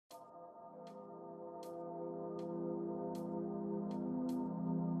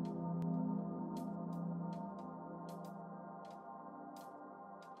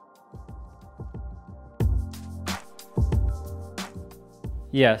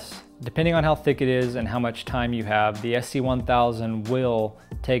Yes, depending on how thick it is and how much time you have, the SC-1000 will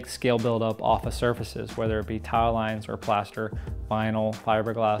take scale buildup off of surfaces, whether it be tile lines or plaster, vinyl,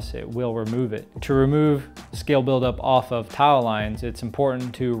 fiberglass, it will remove it. To remove scale buildup off of tile lines, it's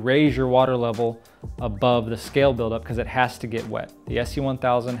important to raise your water level above the scale buildup because it has to get wet. The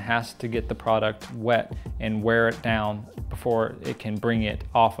SC-1000 has to get the product wet and wear it down before it can bring it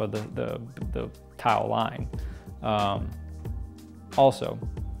off of the tile line. Also,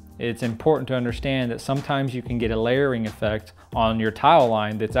 it's important to understand that sometimes you can get a layering effect on your tile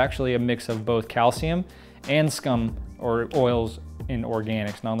line that's actually a mix of both calcium and scum or oils in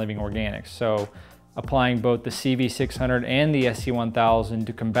organics, non-living organics. So applying both the CV600 and the SC-1000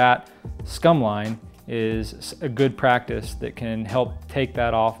 to combat scum line is a good practice that can help take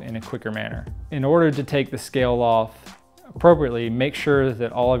that off in a quicker manner. In order to take the scale off appropriately, make sure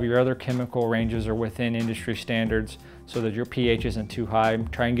that all of your other chemical ranges are within industry standards so that your pH isn't too high.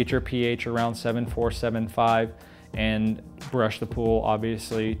 Try and get your pH around 7.4, 7.5 and brush the pool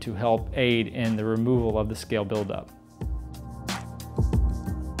obviously to help aid in the removal of the scale buildup.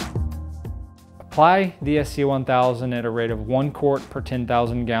 Apply the SC-1000 at a rate of 1 quart per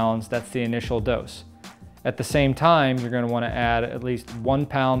 10,000 gallons. That's the initial dose. At the same time, you're going to want to add at least 1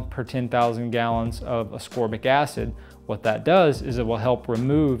 pound per 10,000 gallons of ascorbic acid. What that does is it will help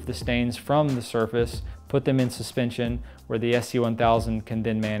remove the stains from the surface, put them in suspension where the SC-1000 can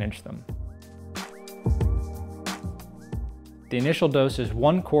then manage them. The initial dose is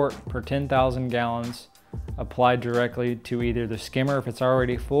 1 quart per 10,000 gallons applied directly to either the skimmer if it's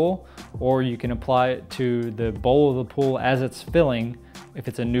already full, or you can apply it to the bowl of the pool as it's filling if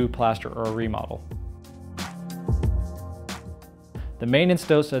it's a new plaster or a remodel. The maintenance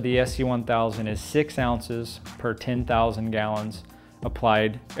dose of the SC-1000 is 6 ounces per 10,000 gallons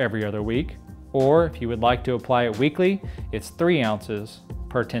applied every other week. Or if you would like to apply it weekly, it's 3 ounces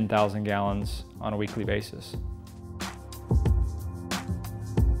per 10,000 gallons on a weekly basis.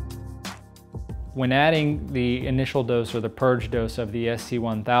 When adding the initial dose or the purge dose of the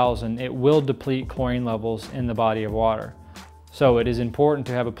SC-1000, it will deplete chlorine levels in the body of water. So it is important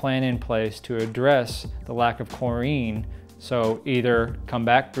to have a plan in place to address the lack of chlorine. So either come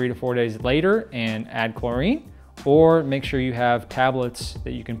back 3 to 4 days later and add chlorine, or make sure you have tablets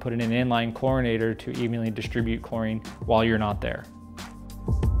that you can put in an inline chlorinator to evenly distribute chlorine while you're not there.